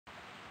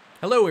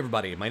Hello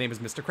everybody, my name is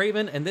Mr.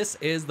 Craven, and this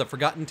is The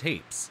Forgotten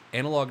Tapes,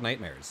 Analog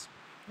Nightmares.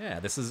 Yeah,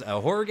 this is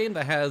a horror game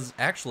that has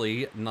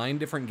actually 9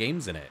 different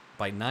games in it,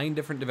 by 9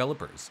 different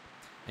developers,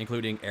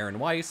 including Aaron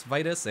Weiss,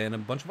 Vitus, and a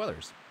bunch of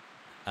others.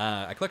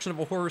 A collection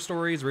of horror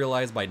stories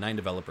realized by 9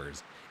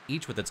 developers,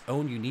 each with its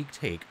own unique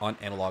take on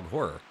analog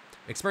horror.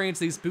 Experience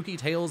these spooky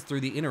tales through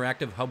the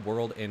interactive hub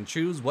world and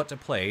choose what to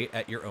play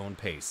at your own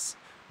pace.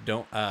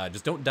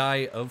 Just don't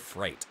die of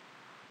fright.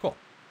 Cool.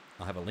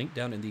 I'll have a link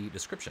down in the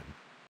description.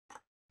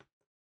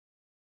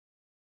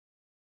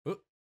 Ooh.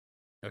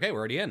 Okay, we're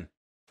already in.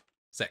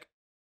 Sick.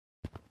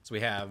 So we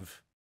have...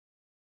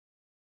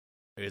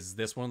 Is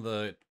this one of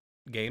the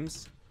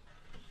games?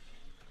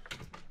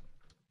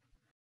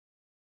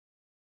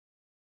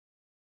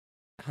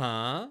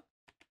 Huh?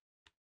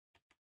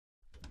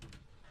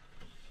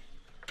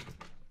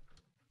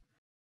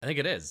 I think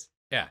it is.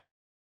 Yeah.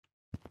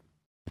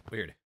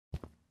 Weird.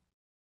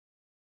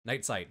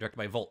 Night Sight, directed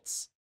by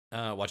Volts.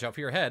 Watch out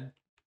for your head.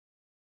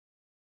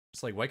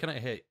 It's like, why can't I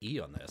hit E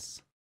on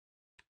this?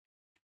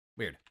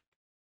 Weird.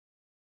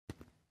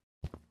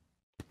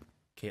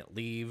 Can't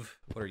leave.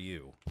 What are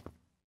you?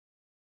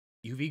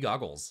 UV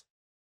goggles.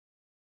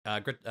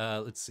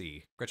 Let's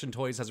see. Gretchen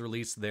Toys has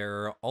released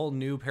their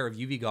all-new pair of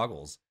UV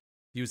goggles.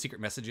 View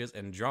secret messages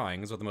and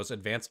drawings with the most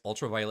advanced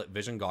ultraviolet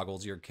vision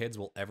goggles your kids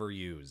will ever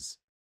use.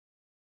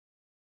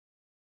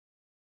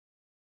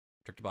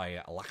 Directed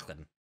by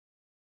Lachlan.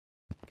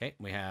 Okay,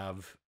 we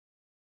have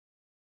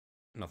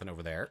nothing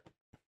over there.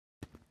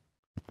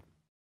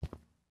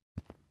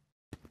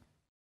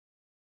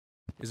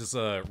 Is this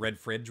a Red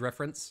Fridge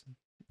reference?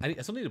 I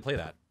still need to play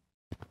that.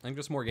 I think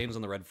there's more games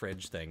on the Red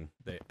Fridge thing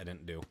that I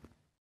didn't do.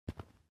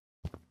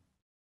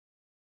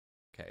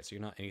 Okay, so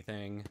you're not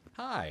anything.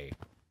 Hi!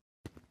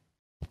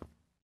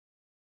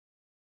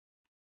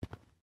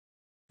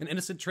 An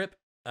innocent trip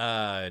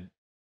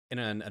in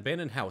an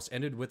abandoned house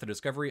ended with the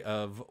discovery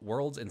of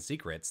worlds and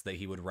secrets that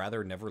he would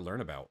rather never learn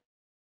about.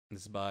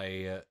 This is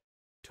by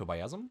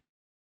Tobiasm?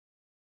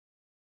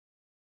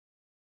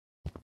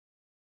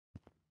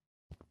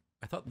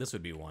 I thought this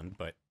would be one,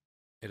 but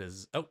it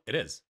is... Oh, it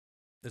is.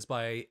 This is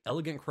by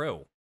Elegant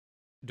Crow.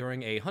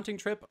 During a hunting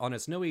trip on a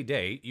snowy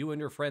day, you and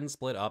your friends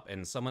split up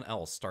and someone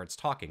else starts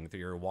talking through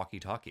your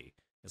walkie-talkie.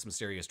 This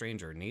mysterious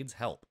stranger needs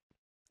help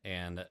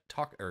and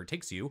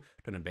takes you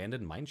to an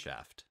abandoned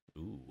mineshaft.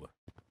 Ooh.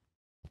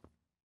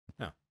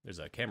 Oh, there's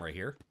a camera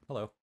here.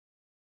 Hello.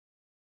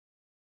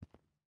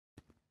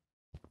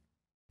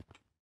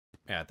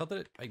 Yeah, I thought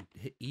that I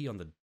hit E on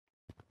the...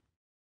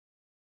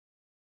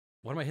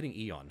 What am I hitting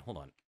E on? Hold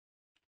on.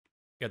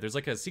 Yeah, there's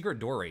like a secret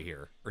door right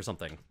here, or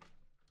something.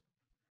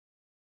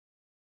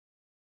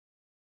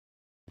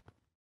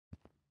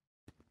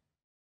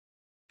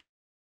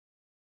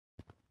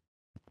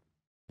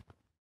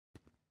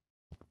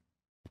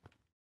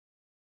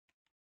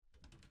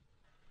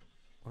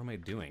 What am I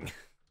doing?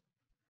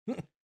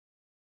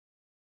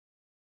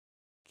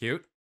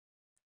 Cute.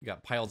 You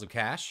got piles of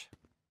cash.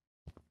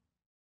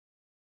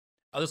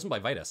 Oh, this one by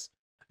Vitus.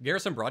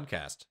 Garrison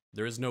Broadcast.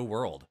 There is no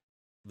world.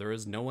 There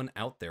is no one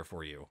out there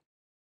for you.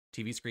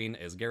 TV screen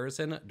is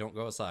Garrison. Don't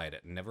go outside.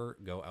 Never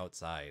go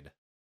outside.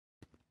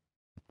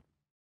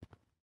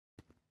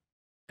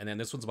 And then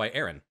this one's by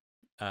Aaron.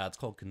 It's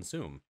called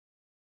Consume.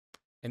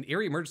 An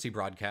eerie emergency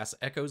broadcast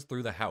echoes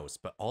through the house,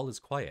 but all is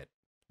quiet.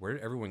 Where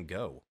did everyone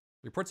go?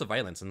 Reports of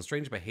violence and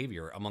strange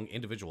behavior among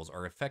individuals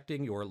are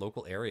affecting your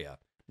local area.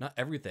 Not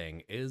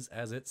everything is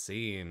as it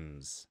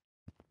seems.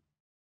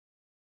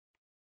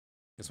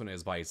 This one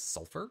is by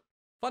Sulfur.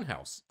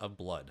 Funhouse of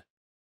Blood.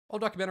 All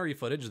documentary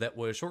footage that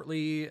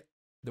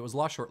was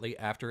lost shortly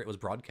after it was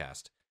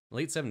broadcast. In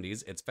the late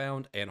 70s, it's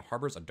found and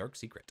harbors a dark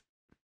secret.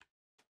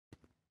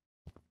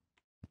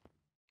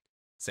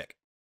 Sick.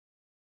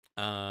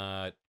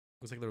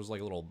 Looks like there was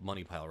like a little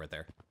money pile right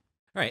there.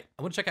 All right,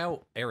 I'm gonna check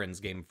out Aaron's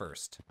game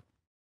first.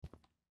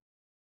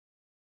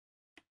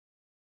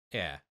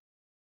 Yeah.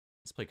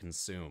 Let's play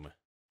Consume.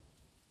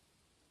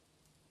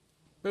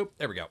 Boop,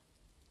 there we go.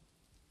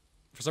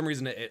 For some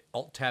reason, it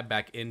alt-tabbed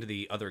back into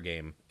the other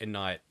game and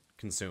not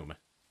Consume.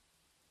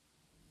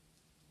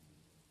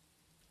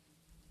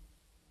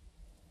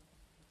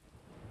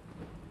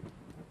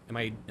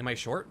 Am I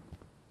short?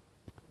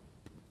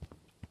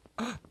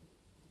 I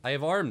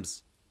have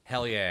arms.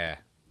 Hell yeah.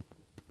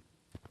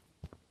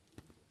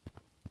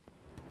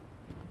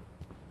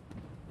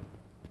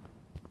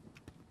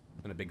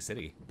 I'm in a big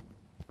city.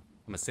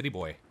 I'm a city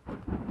boy.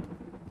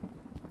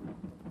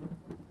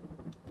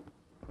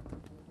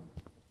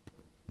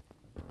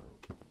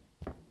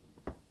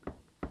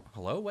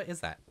 Hello? What is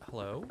that?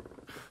 Hello?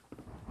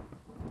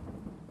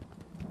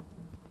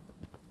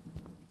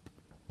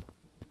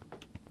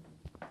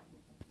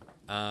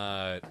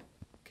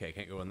 Okay,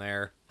 can't go in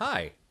there.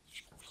 Hi!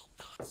 You will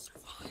not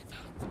survive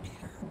out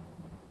here.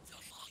 The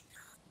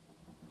longer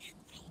it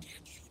will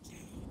get you to.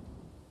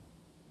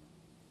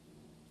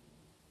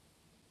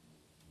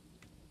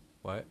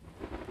 What?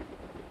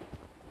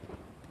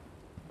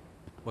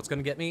 What's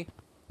gonna get me?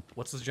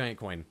 What's this giant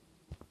coin?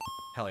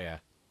 Hell yeah.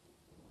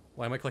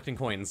 Why am I collecting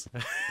coins?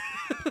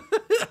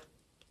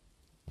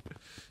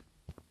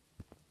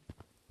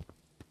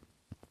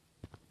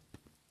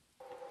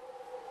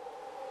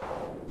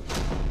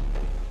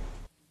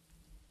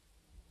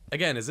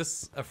 Again, is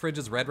this a Fridge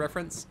is Red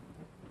reference?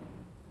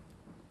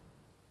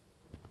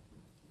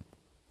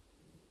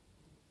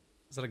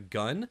 Is that a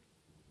gun?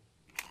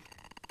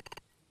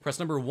 Press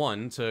number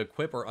 1 to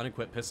equip or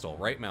unequip pistol.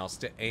 Right mouse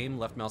to aim,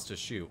 left mouse to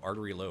shoot. R to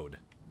reload.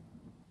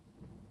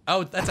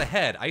 Oh, that's a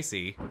head. I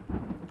see.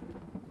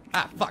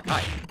 Ah, fuck,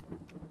 hi.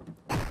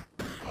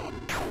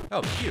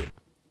 Oh, Q.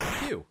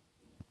 Q.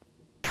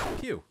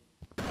 Q.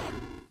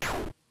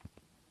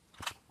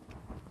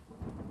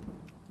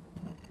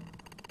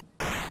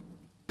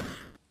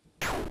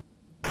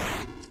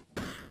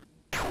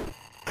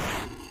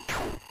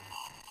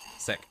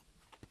 Sick.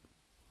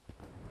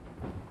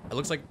 It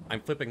looks like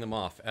I'm flipping them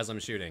off as I'm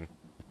shooting.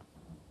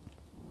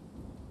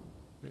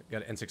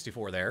 Got an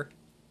N64 there.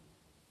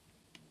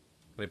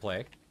 Can I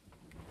play?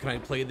 Can I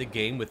play the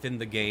game within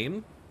the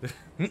game?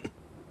 And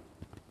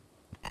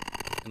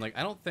like,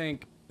 I don't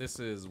think this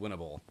is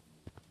winnable.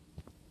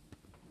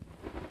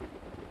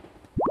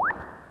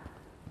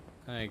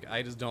 Like,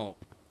 I just don't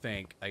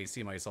think I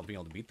see myself being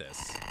able to beat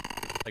this.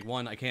 Like,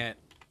 one, I can't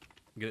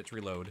get it to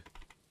reload.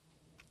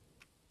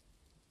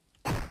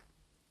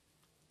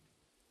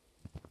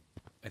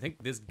 I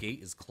think this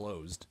gate is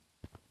closed.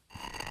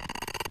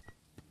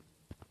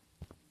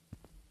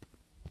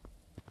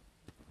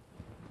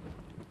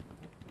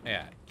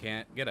 Yeah,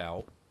 can't get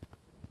out.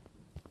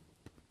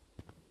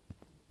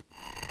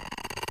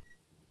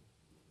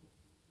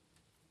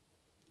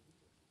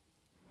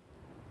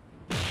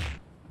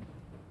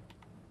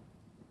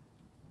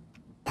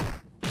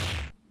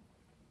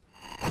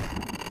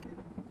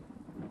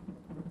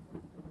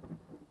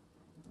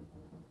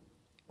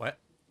 What?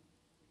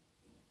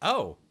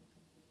 Oh!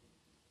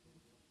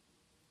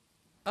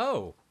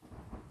 Oh!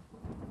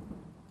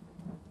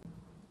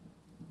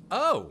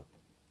 Oh!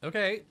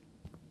 Okay.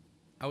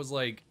 I was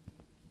like...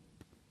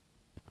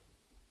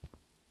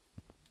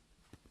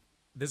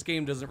 This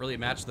game doesn't really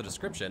match the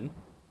description.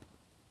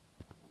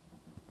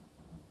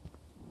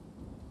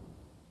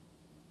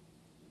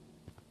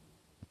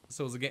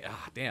 So it's a game...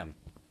 Ah, damn.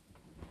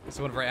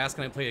 So whenever I ask,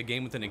 can I play a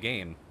game within a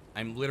game?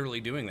 I'm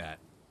literally doing that.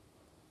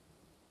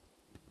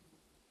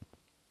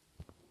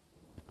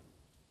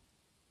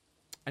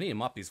 I need to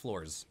mop these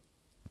floors.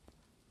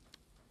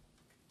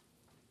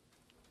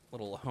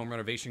 Little home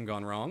renovation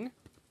gone wrong.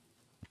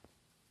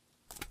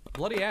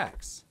 Bloody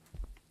axe.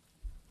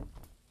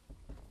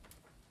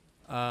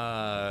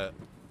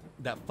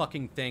 That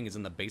fucking thing is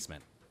in the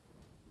basement.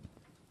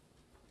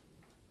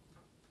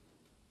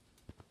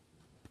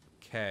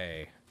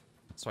 Okay.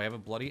 So I have a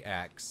bloody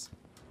axe.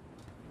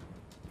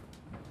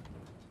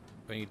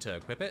 Do I need to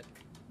equip it?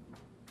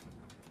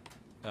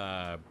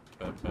 Nope,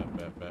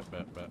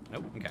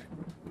 okay.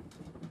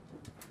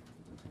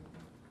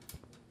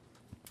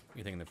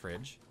 Anything in the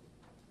fridge?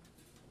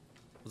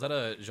 Was that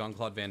a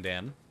Jean-Claude Van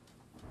Damme?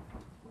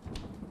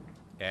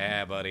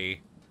 Yeah,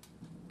 buddy.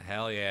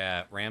 Hell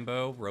yeah.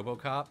 Rambo,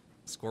 RoboCop,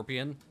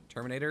 Scorpion,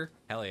 Terminator.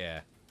 Hell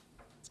yeah.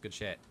 It's good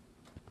shit.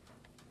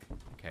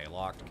 Okay,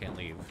 locked. Can't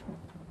leave.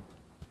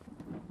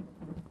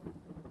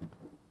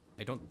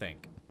 I don't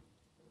think.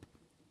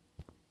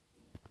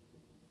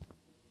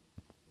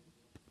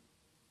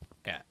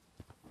 Yeah.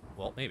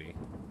 Well, maybe.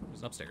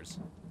 There's an upstairs.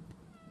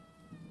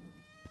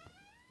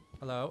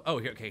 Hello? Oh,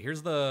 okay,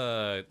 here's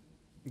the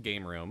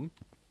game room.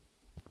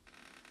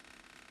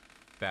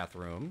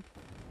 Bathroom.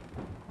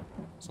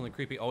 Something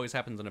creepy always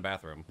happens in a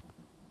bathroom.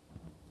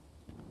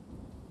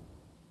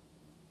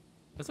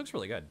 This looks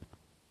really good.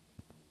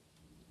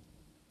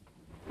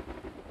 Is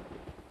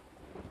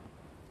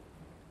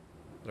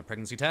that a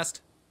pregnancy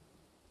test?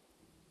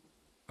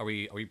 Are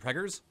we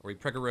preggers? Are we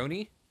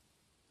preggeroni?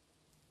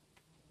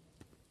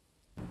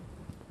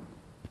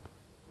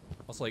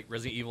 Also like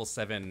Resident Evil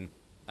 7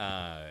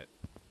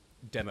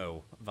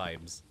 demo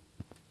vibes.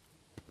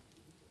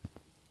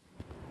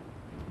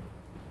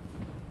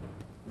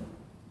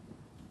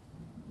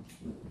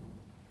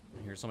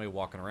 Here's somebody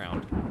walking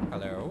around.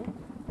 Hello?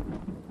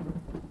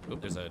 Oop,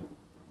 there's a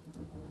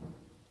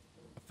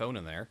phone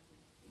in there.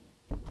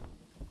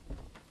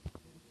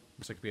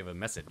 Looks like we have a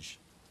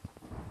message.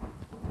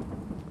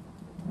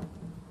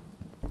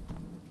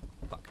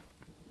 Fuck.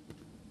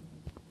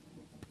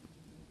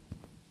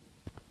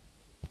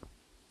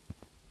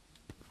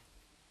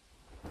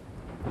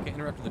 Can't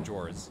interact with the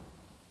drawers.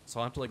 So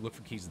I'll have to like look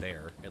for keys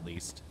there, at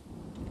least.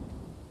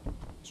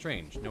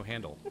 Strange, no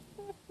handle.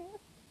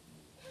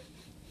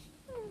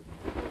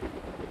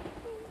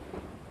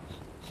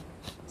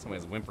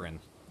 Somebody's whimpering.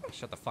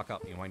 Shut the fuck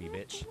up, you whiny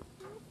bitch.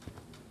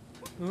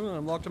 Oh,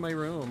 I'm locked in my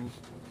room.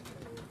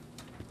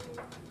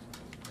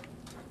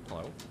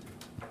 Hello?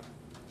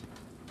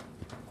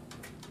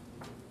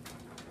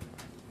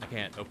 I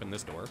can't open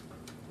this door.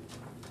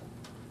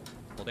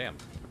 Well, damn.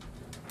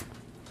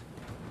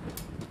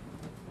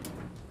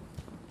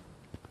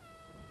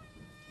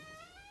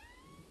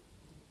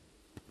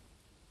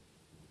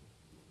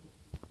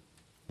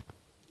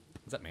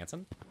 Is that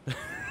Manson?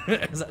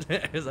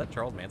 is that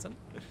Charles Manson?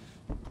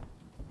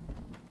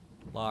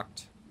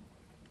 Locked.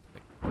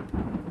 Wait.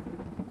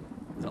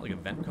 Is that like a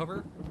vent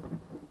cover?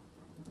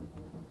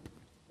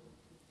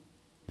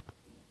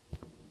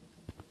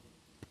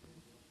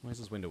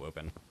 this window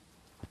open.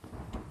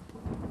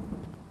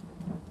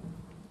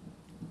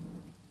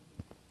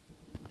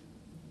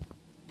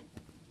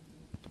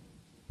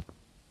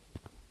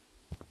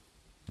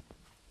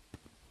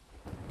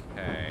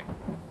 Okay.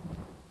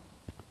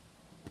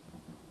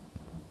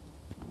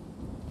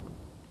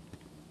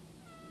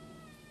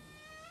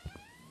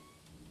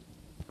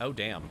 Oh,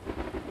 damn.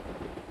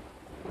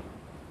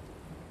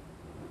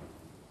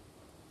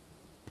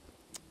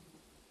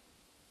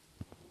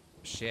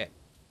 Shit.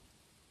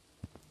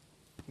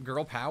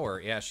 Girl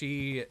power. Yeah,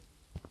 she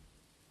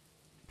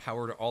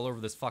powered all over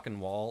this fucking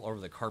wall, over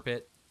the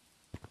carpet.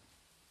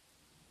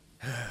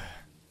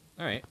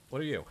 Alright,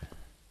 what are you?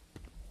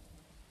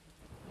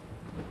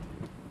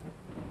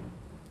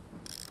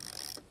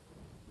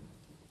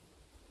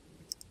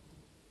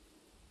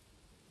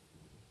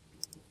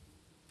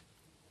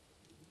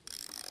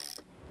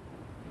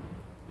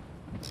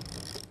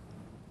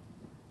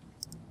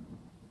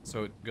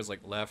 So it goes like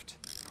left,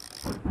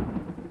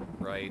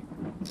 right.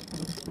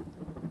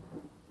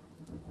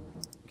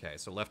 Okay,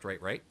 so left, right,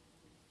 right.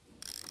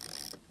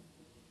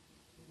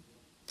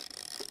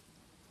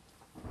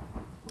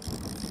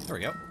 There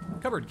we go.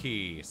 Cupboard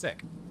key.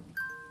 Sick.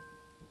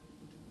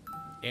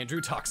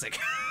 Andrew Toxic.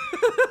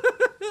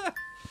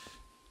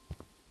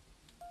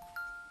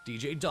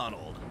 DJ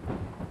Donald.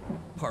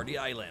 Party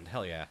Island.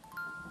 Hell yeah.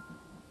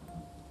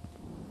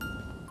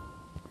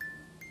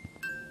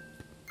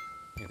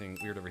 Anything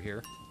weird over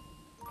here?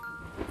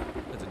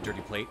 That's a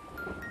dirty plate.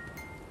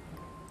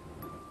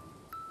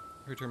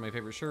 Return my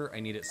favorite shirt. I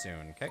need it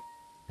soon. Okay.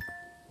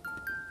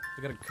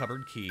 We got a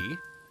cupboard key.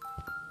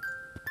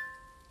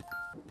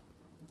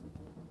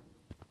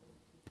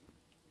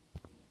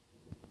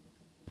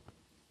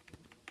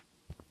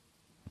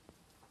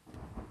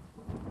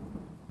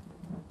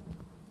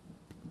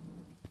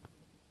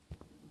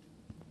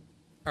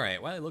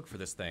 Alright, while I look for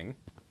this thing.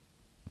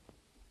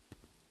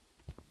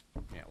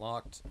 Yeah,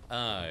 locked.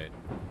 I've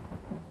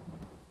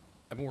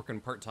been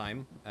working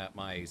part-time at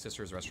my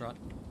sister's restaurant.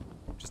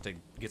 Just to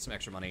get some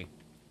extra money.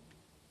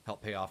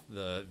 Help pay off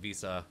the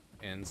visa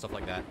and stuff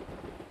like that.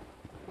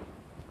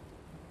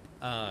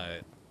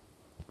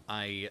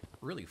 I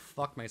really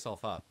fucked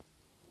myself up.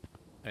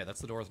 Okay, that's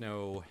the door with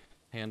no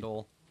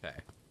handle. Okay.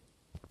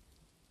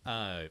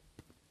 I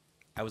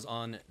was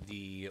on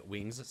the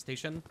wings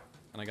station,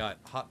 and I got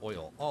hot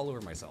oil all over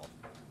myself.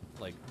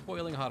 Like,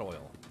 boiling hot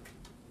oil.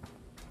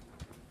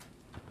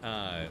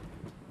 I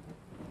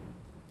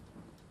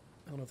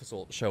don't know if this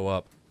will show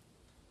up.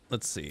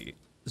 Let's see.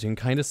 So you can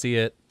kind of see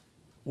it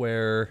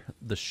where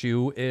the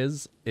shoe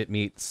is. It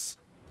meets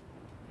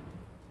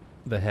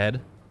the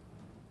head.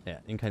 Yeah,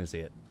 you can kind of see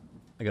it.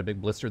 I got a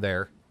big blister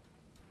there.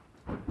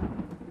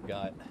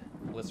 Got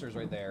blisters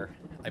right there.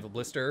 I have a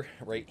blister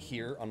right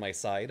here on my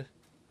side.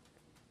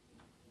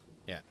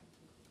 Yeah.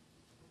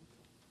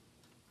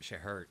 Shit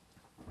hurt.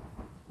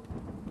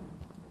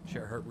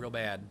 Shit hurt real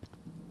bad.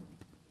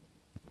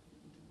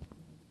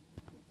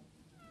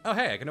 Oh,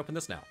 hey, I can open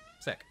this now.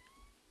 Sick.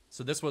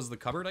 So this was the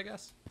cupboard, I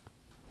guess?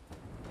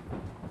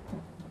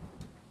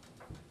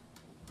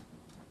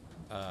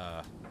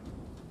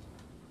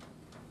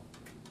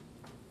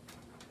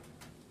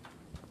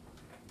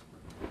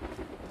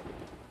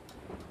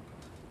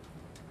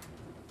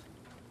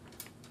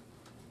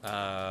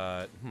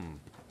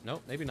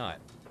 Nope, maybe not.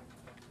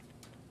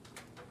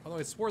 Although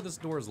I swore this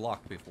door is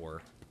locked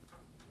before.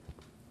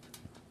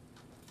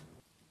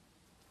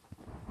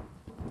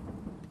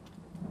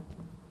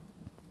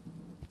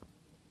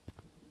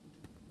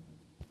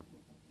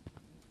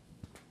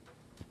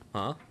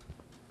 Huh?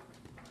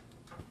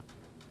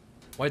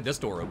 Why'd this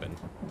door open?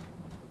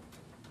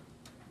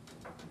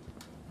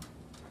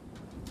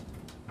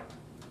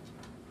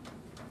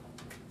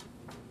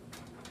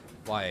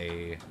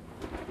 Why?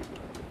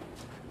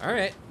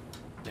 Alright.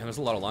 Damn, there's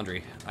a lot of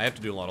laundry. I have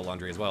to do a lot of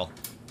laundry as well.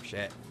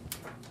 Shit.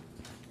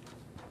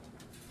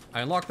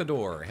 I unlocked the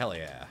door. Hell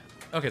yeah.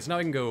 Okay, so now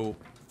I can go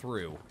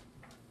through.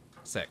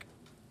 Sick.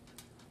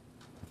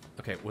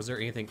 Okay, was there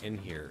anything in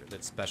here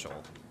that's special?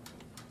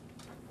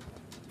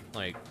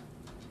 Like...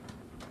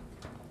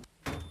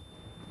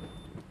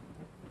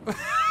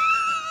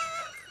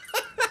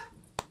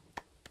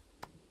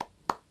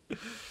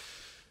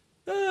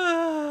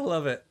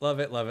 love it, love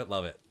it, love it,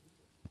 love it.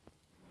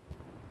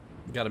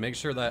 Gotta make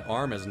sure that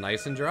arm is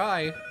nice and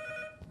dry.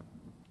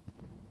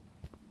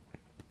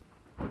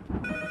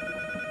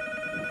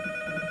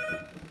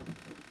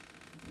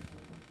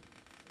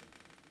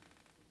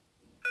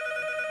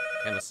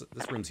 And this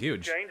room's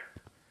huge. Jane?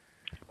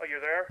 Are you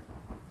there?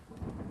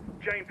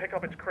 Jane, pick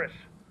up, it's Chris.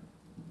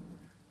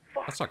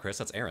 Fuck. That's not Chris,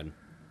 that's Aaron.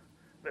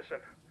 Listen,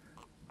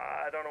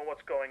 I don't know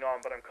what's going on,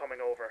 but I'm coming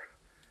over.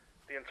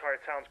 The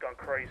entire town's gone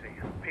crazy.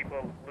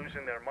 People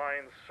losing their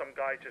minds. Some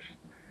guy just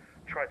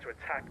tried to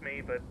attack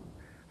me, but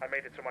I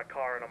made it to my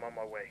car and I'm on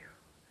my way.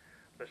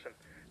 Listen,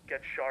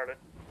 get Charlotte,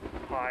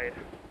 hide.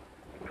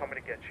 I'm coming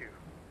to get you.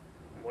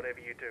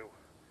 Whatever you do,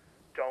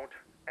 don't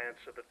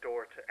answer the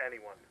door to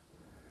anyone.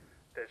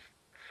 There's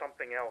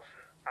something else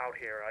out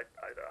here.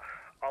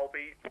 I'll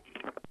be...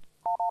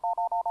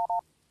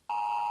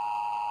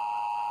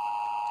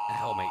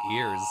 Ow, my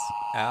ears.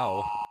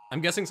 Ow.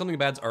 I'm guessing something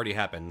bad's already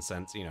happened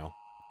since, you know.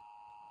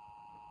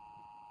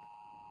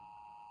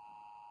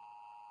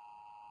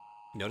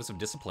 Notice of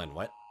discipline,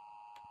 what?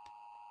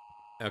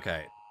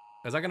 Okay.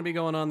 Is that gonna be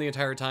going on the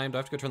entire time? Do I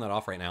have to go turn that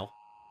off right now?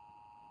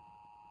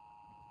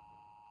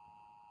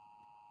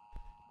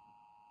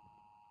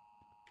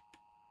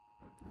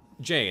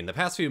 Jane, the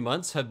past few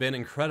months have been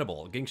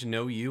incredible, getting to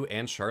know you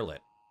and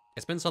Charlotte.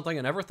 It's been something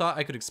I never thought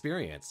I could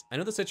experience. I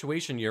know the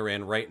situation you're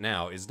in right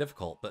now is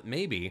difficult, but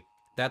maybe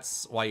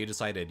that's why you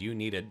decided you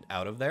needed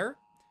out of there?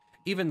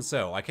 Even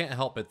so, I can't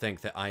help but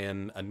think that I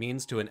am a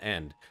means to an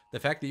end.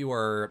 The fact that you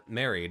are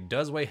married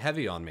does weigh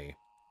heavy on me.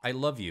 I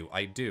love you,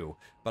 I do,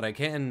 but I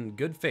can in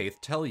good faith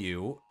tell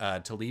you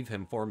to leave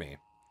him for me.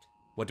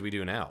 What do we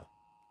do now?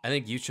 I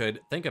think you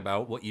should think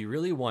about what you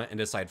really want and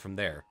decide from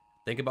there.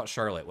 Think about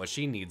Charlotte, what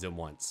she needs and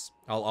wants.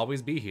 I'll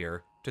always be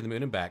here. To the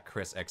moon and back,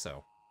 Chris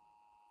XO.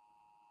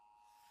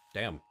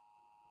 Damn.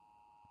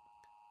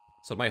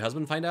 So did my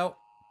husband find out?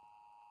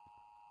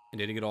 And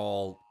did he get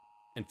all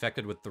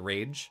infected with the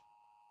rage?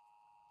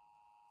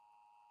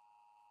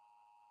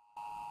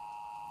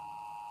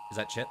 Is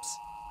that Chips?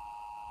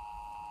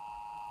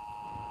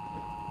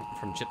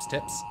 From Chips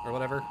Tips or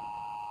whatever?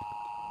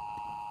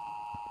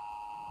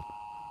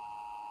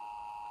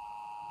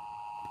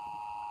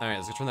 Alright,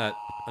 let's go turn that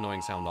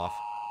annoying sound off.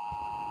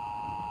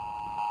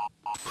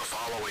 The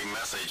following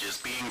message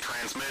is being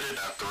transmitted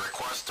at the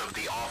request of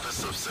the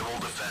Office of Civil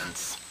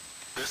Defense.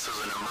 This is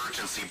an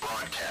emergency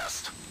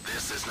broadcast.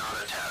 This is not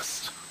a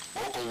test.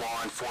 Local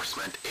law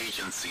enforcement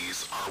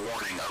agencies are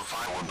warning of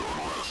violent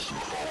unrest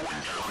in the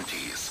following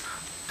counties: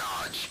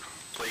 Dodge,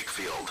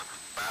 Lakefield,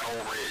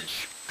 Battle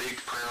Ridge, Big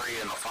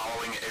Prairie, and the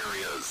following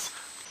areas: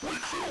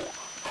 Lakeville,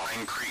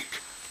 Pine Creek,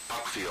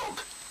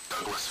 Buckfield,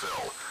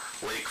 Douglasville,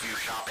 Lakeview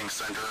Shopping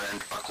Center,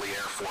 and Buckley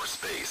Air Force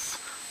Base.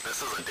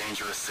 This is a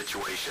dangerous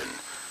situation.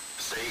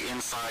 Stay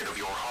inside of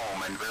your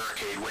home and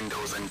barricade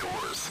windows and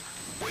doors.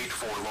 Wait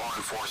for law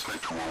enforcement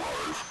to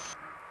arrive.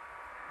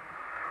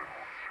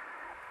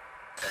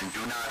 And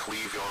do not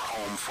leave your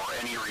home for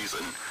any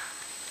reason.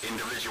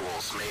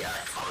 Individuals may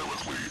act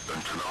violently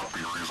and cannot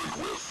be reasoned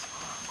with.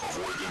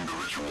 Avoid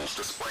individuals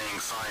displaying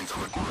signs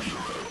of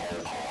aggression at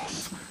all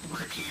costs.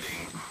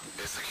 Repeating,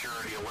 a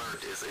security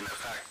alert is in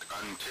effect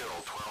until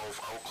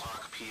 12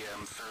 o'clock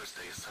p.m.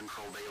 Thursday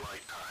Central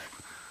Daylight Time.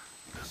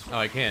 This Oh,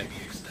 I can't may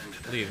be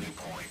extended leave. at any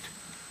point.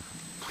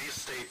 Please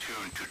stay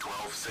tuned to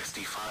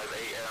 12:65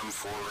 a.m.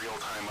 for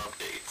real-time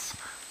updates.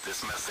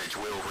 This message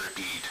will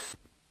repeat.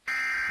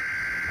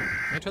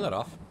 Can I turn that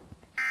off?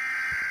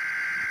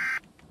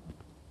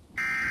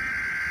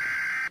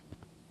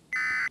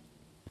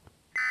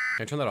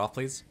 Can I turn that off,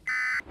 please?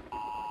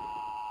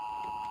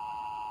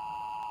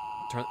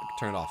 Turn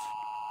it off.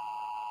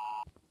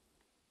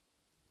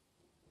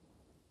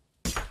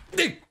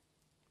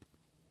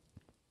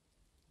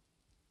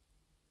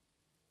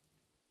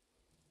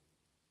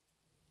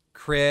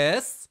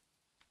 Chris?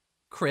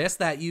 Chris,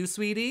 that you,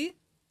 sweetie?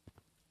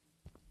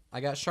 I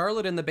got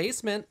Charlotte in the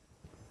basement.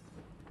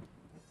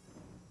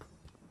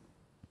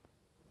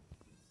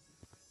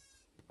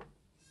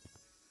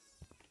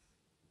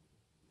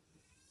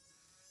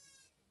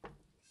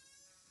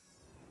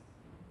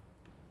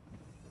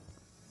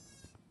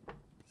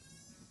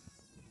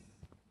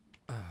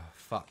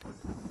 Fuck.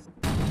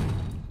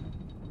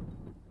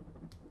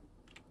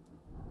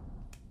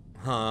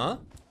 Huh?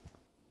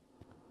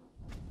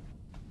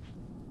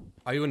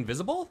 Are you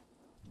invisible?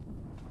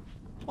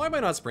 Why am I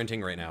not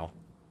sprinting right now?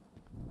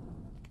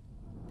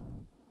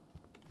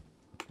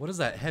 What is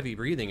that heavy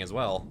breathing as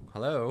well?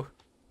 Hello?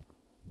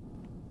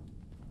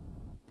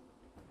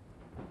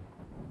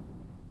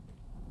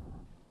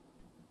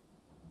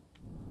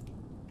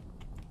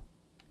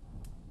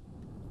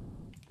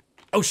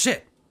 Oh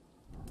shit!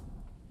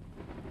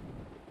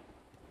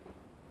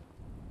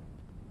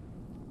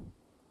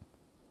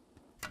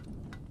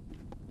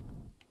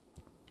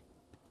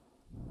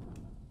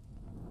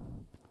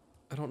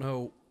 I don't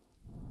know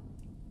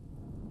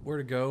where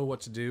to go, what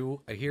to do.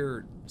 I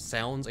hear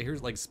sounds. I hear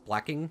like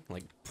splacking,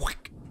 like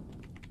whack.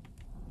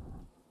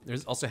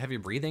 There's also heavy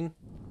breathing.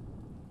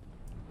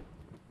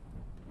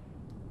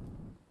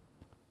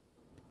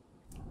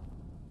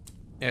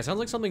 Yeah, it sounds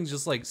like something's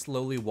just like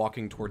slowly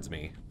walking towards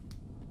me.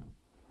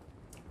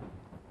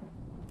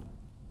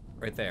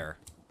 Right there.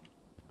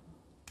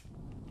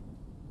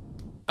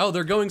 Oh,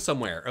 they're going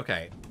somewhere.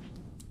 Okay.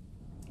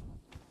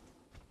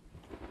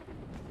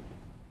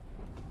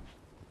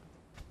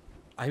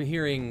 I'm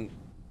hearing...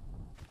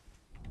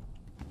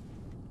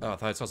 Oh, I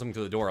thought I saw something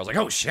through the door. I was like,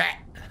 oh, shit!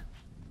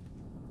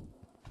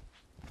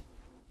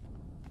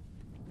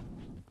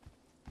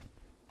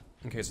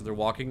 Okay, so they're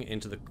walking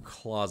into the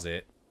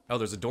closet. Oh,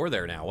 there's a door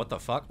there now. What the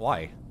fuck?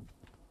 Why?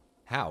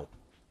 How?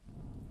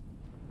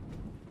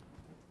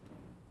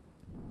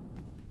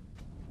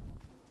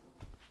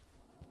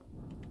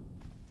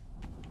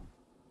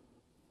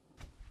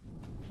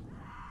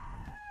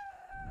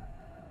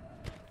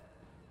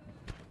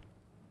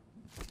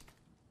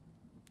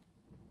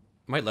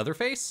 Am I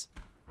Leatherface?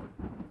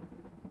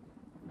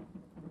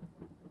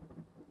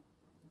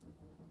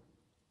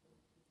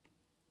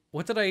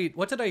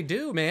 What did I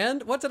do,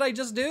 man? What did I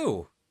just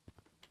do?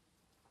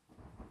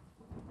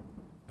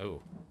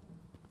 Oh.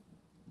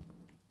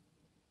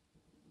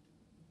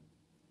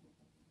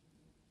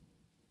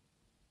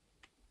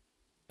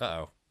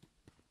 Uh-oh.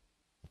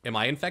 Am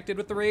I infected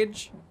with the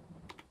rage?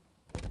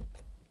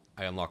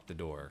 I unlocked the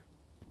door.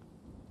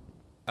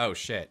 Oh,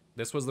 shit.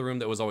 This was the room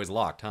that was always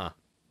locked, huh?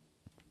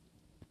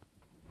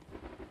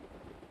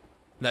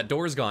 That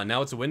door's gone.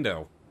 Now it's a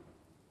window.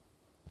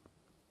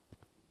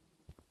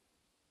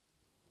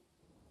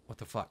 What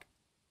the fuck?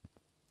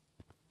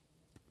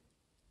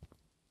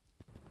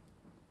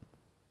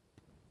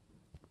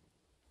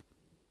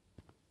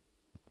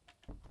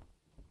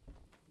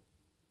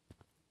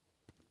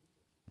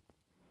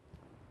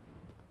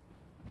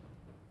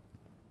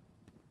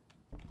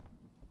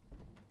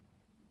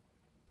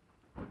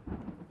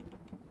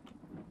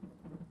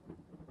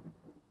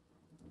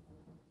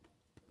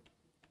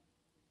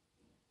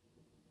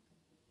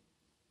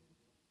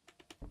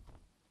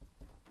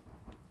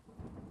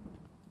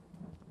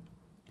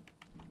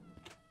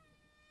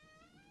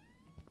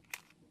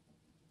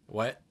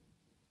 What?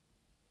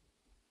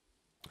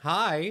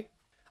 Hi.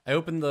 I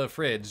opened the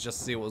fridge just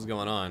to see what was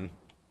going on.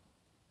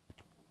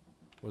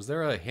 Was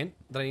there a hint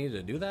that I needed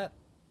to do that?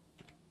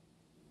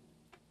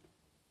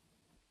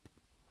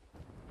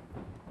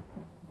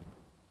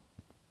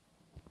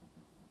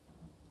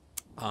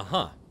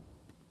 Uh-huh.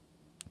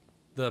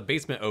 The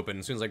basement opened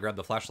as soon as I grabbed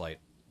the flashlight.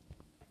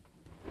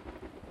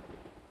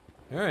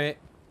 Alright.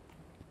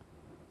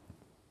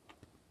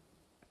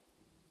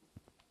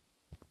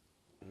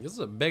 This is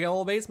a big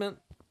old basement.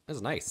 This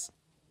is nice.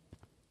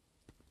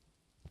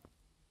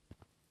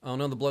 Oh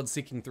no, the blood's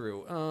seeking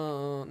through.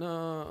 Oh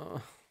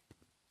no.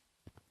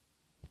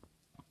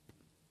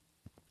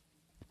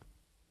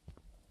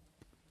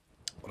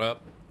 What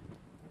up?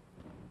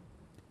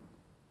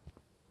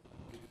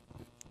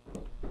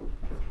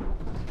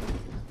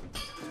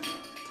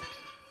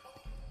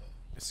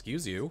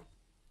 Excuse you.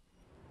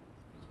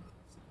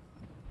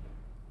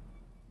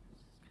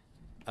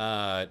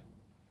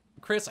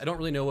 Chris, I don't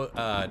really know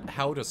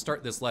how to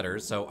start this letter,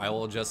 so I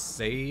will just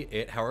say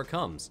it how it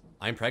comes.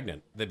 I'm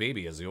pregnant. The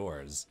baby is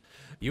yours.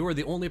 You are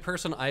the only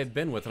person I have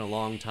been with in a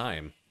long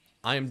time.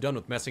 I am done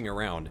with messing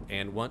around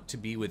and want to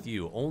be with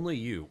you. Only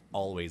you.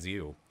 Always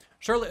you.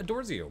 Charlotte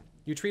adores you.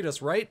 You treat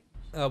us right.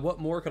 What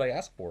more could I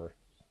ask for?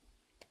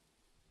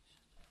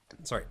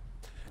 Sorry.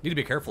 Need to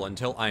be careful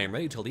until I am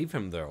ready to leave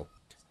him, though.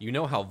 You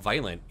know how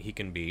violent he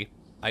can be.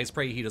 I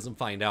pray he doesn't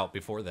find out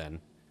before then.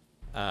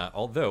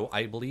 Although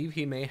I believe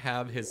he may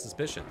have his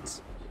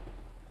suspicions.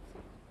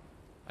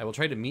 I will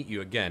try to meet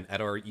you again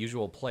at our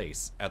usual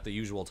place at the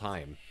usual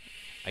time.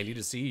 I need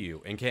to see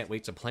you and can't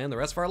wait to plan the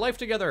rest of our life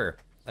together.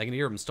 I can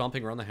hear him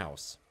stomping around the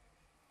house.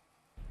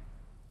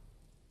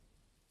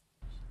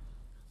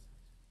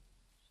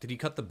 Did he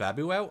cut the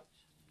babu out?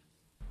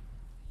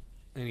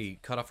 And he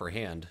cut off her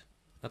hand.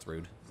 That's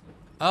rude.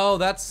 Oh,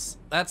 that's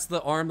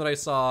the arm that I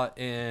saw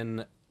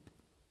in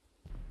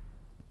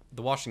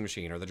the washing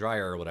machine or the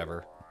dryer or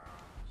whatever.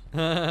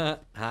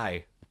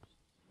 Hi.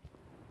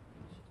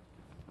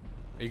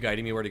 Are you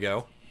guiding me where to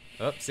go?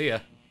 Oh, see ya.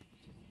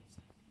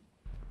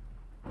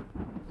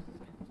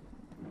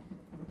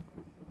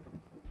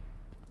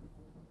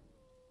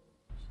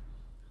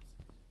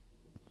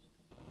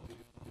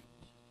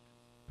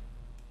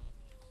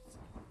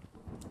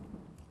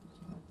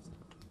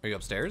 Are you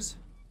upstairs?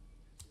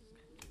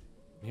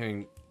 I'm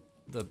hearing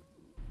the...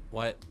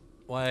 What?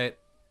 What?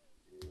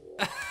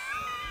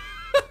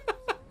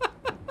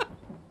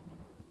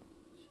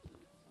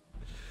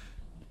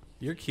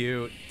 You're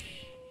cute.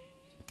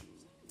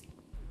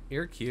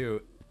 You're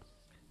cute.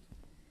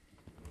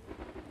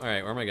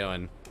 Alright, where am I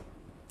going?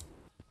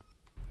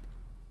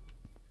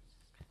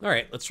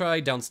 Alright, let's try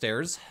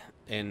downstairs.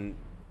 And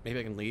maybe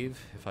I can leave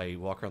if I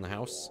walk around the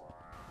house.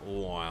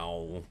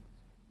 Wow.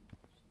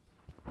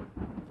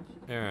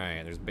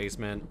 Alright, there's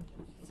basement.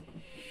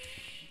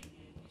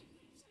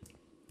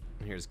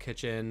 Here's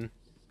kitchen.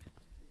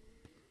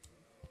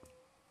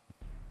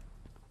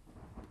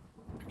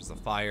 There's the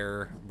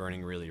fire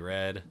burning really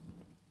red.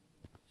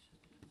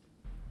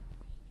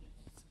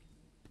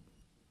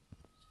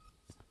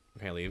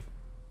 Can I leave?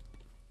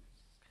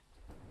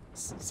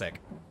 Sick.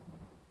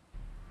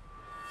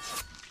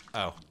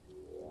 Oh.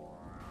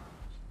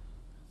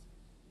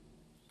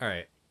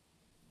 Alright.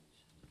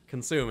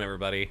 Consume,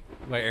 everybody,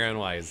 by Aaron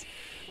Wise.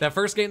 That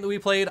first game that we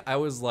played, I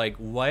was like,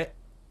 what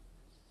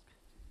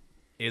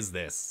is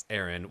this,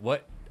 Aaron?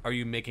 What are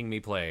you making me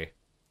play?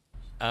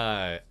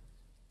 But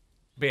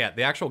yeah,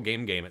 the actual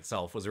game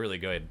itself was really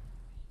good.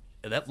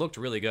 That looked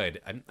really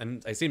good.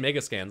 I see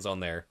mega scans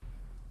on there.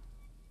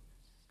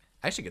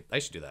 I should do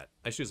that.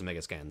 I should do some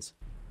mega scans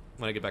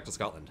when I get back to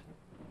Scotland.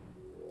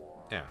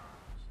 Yeah.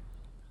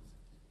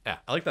 Yeah,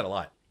 I like that a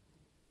lot.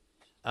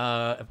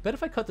 I bet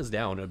if I cut this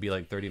down, it would be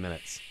like 30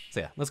 minutes.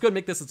 So yeah, let's go and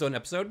make this its own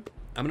episode.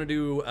 I'm gonna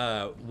do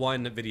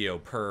one video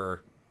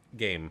per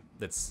game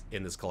that's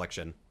in this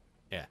collection.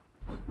 Yeah.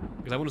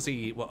 Because I want to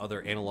see what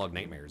other Analog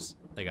Nightmares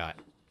they got.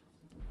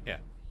 Yeah.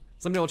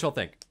 So let me know what y'all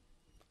think.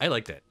 I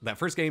liked it. That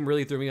first game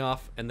really threw me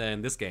off, and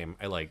then this game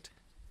I liked.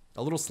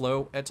 A little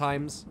slow at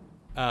times.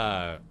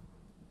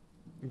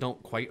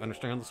 Don't quite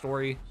understand the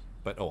story,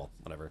 but oh well,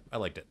 whatever. I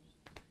liked it.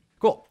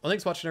 Cool. Well,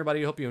 thanks for watching,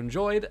 everybody. I hope you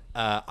enjoyed.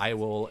 I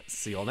will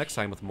see you all next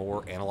time with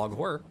more analog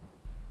horror.